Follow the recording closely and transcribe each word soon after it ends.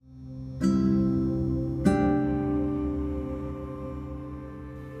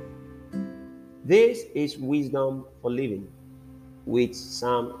This is Wisdom for Living with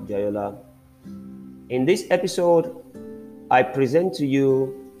Sam Jayola. In this episode, I present to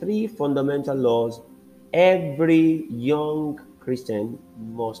you three fundamental laws every young Christian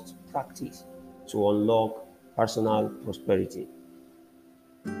must practice to unlock personal prosperity.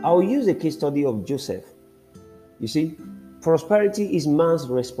 I'll use a case study of Joseph. You see, prosperity is man's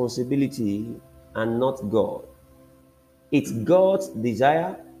responsibility and not God. It's God's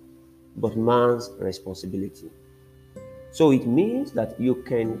desire, but man's responsibility. So it means that you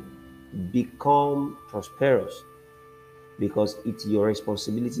can become prosperous because it's your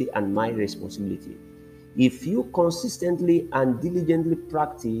responsibility and my responsibility. If you consistently and diligently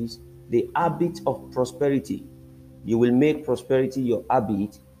practice the habit of prosperity, you will make prosperity your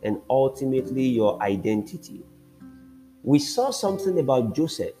habit and ultimately your identity. We saw something about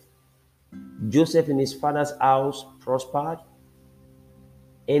Joseph. Joseph in his father's house prospered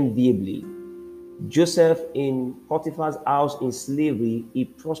enviably. Joseph in Potiphar's house in slavery, he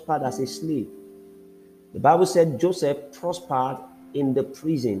prospered as a slave. The Bible said Joseph prospered in the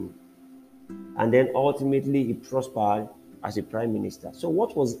prison, and then ultimately he prospered as a prime minister. So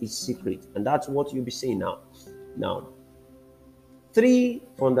what was his secret? And that's what you'll be saying now. Now, three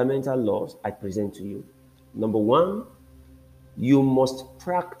fundamental laws I present to you. Number one, you must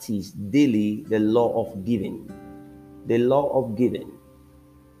practice daily the law of giving. The law of giving.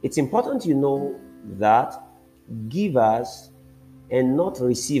 It's important you know that givers and not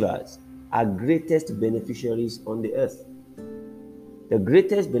receivers are greatest beneficiaries on the earth. The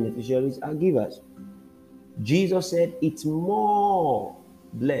greatest beneficiaries are givers. Jesus said it's more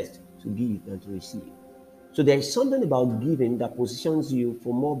blessed to give than to receive. So there is something about giving that positions you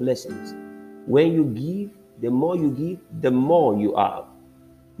for more blessings. When you give, the more you have.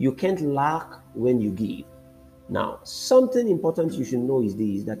 You can't lack when you give. Now, something important you should know is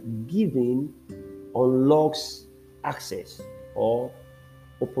this, that giving unlocks access or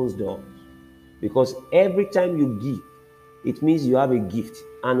opens doors. Because every time you give, it means you have a gift.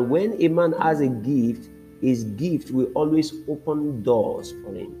 And when a man has a gift, his gift will always open doors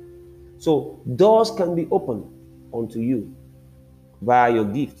for him. So doors can be opened unto you via your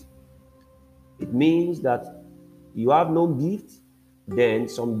gift. It means that you have no gift, then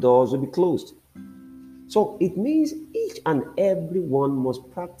some doors will be closed. So it means each and every one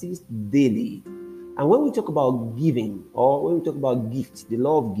must practice daily. And when we talk about giving, or when we talk about gift, the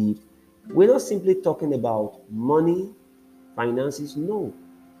law of gift, we're not simply talking about money, finances. No.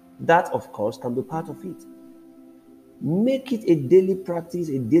 That, of course, can be part of it. Make it a daily practice,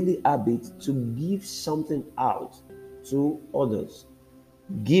 a daily habit to give something out to others.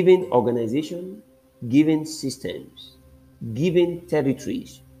 Giving organization, giving systems, giving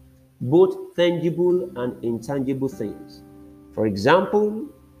territories, both tangible and intangible things. For example,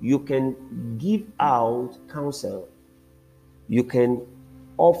 you can give out counsel. You can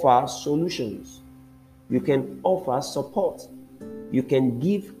offer solutions. You can offer support. You can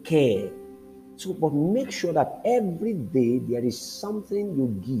give care. So, but make sure that every day there is something you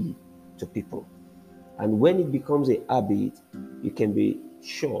give to people. And when it becomes a habit, you can be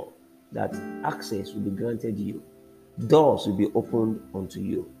sure that access will be granted you. Doors will be opened unto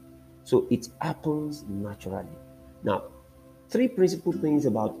you. So it happens naturally. Now, three principal things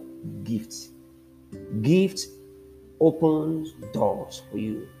about gifts. Gifts opens doors for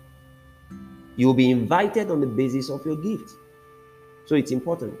you. You'll be invited on the basis of your gift. So it's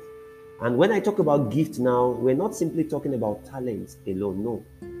important. And when I talk about gift now, we're not simply talking about talents alone. No.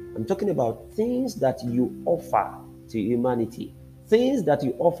 I'm talking about things that you offer to humanity, things that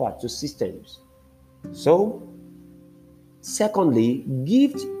you offer to systems. So, secondly,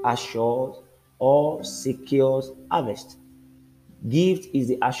 gift assures or secures harvest. Gift is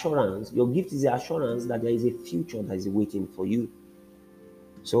the assurance, your gift is the assurance that there is a future that is waiting for you.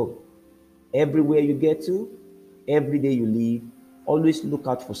 So, everywhere you get to, every day you live, always look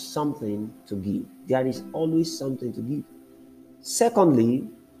out for something to give. There is always something to give. Secondly,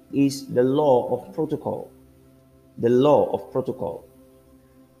 is the law of protocol. The law of protocol.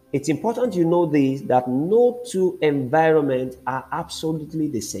 It's important you know this, that no two environments are absolutely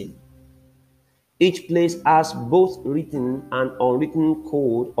the same. Each place has both written and unwritten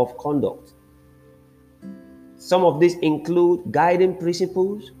code of conduct. Some of these include guiding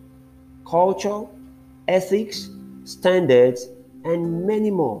principles, culture, ethics, standards, and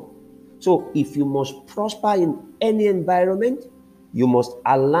many more. So if you must prosper in any environment, you must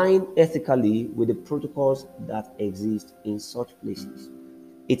align ethically with the protocols that exist in such places.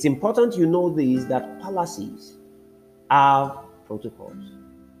 It's important you know this, that palaces have protocols.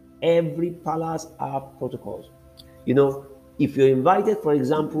 Every palace have protocols. You know, If you're invited, for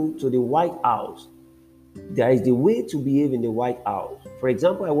example, to the White House, there is the way to behave in the White House. For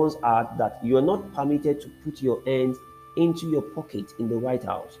example, I once heard that you are not permitted to put your hands into your pocket in the White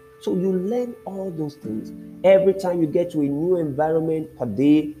House. So you learn all those things. Every time you get to a new environment per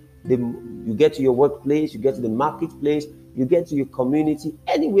day, you get to your workplace, you get to the marketplace, you get to your community,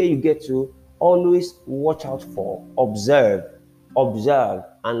 anywhere you get to, always watch out for, observe,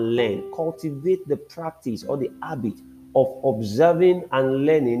 and learn. Cultivate the practice or the habit of observing and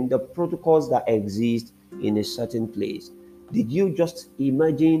learning the protocols that exist in a certain place. Did you just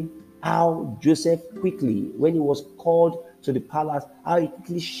imagine how Joseph quickly, when he was called to the palace, how he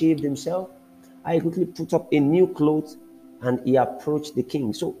quickly shaved himself, how he quickly put up a new clothes, and he approached the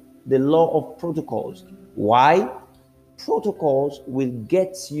king? So the law of protocols. Why? Protocols will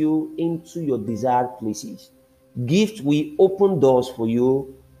get you into your desired places. Gift will open doors for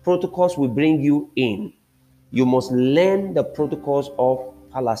you. Protocols will bring you in. You must learn the protocols of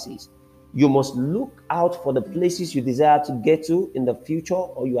palaces. You must look out for the places you desire to get to in the future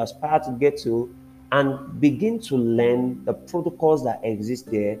or you aspire to get to, and begin to learn the protocols that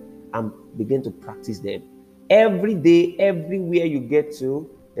exist there and begin to practice them. Every day, everywhere you get to,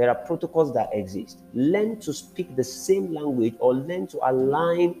 there are protocols that exist. Learn to speak the same language or learn to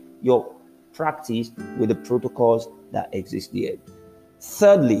align your practice with the protocols that exist there.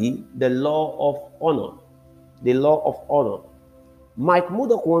 Thirdly, the law of honor. The law of honor. Mike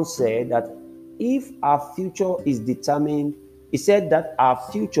Murdock once said that if our future is determined, he said that our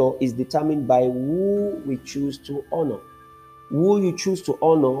future is determined by who we choose to honor. Who you choose to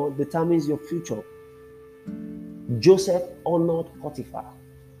honor determines your future. Joseph honored Potiphar.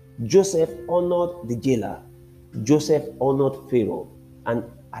 Joseph honored the jailer. Joseph honored Pharaoh. And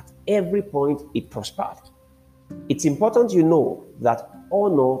at every point, he prospered. It's important you know that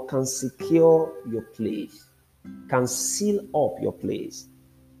honor can secure your place, can seal up your place.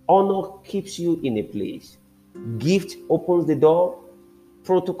 Honor keeps you in a place. Gift opens the door.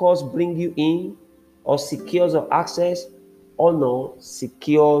 Protocols bring you in or secures your access. Honor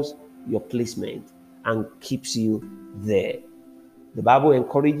secures your placement and keeps you there. The Bible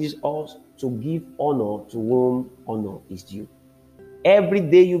encourages us to give honor to whom honor is due. Every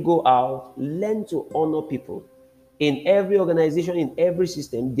day you go out, learn to honor people. In every organization, in every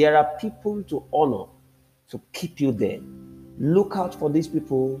system, there are people to honor to keep you there. Look out for these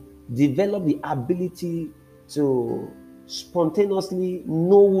people. Develop the ability to spontaneously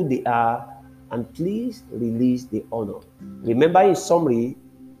know who they are, and please release the honor. Remember, in summary,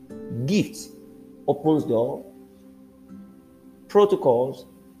 gift opens door, protocols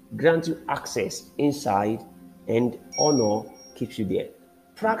grant you access inside, and honor keeps you there.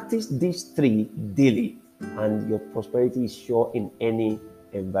 Practice these three daily, and your prosperity is sure in any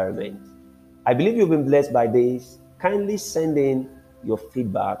environment. I believe you've been blessed by this. Kindly send in your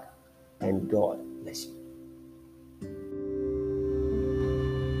feedback, and God bless you.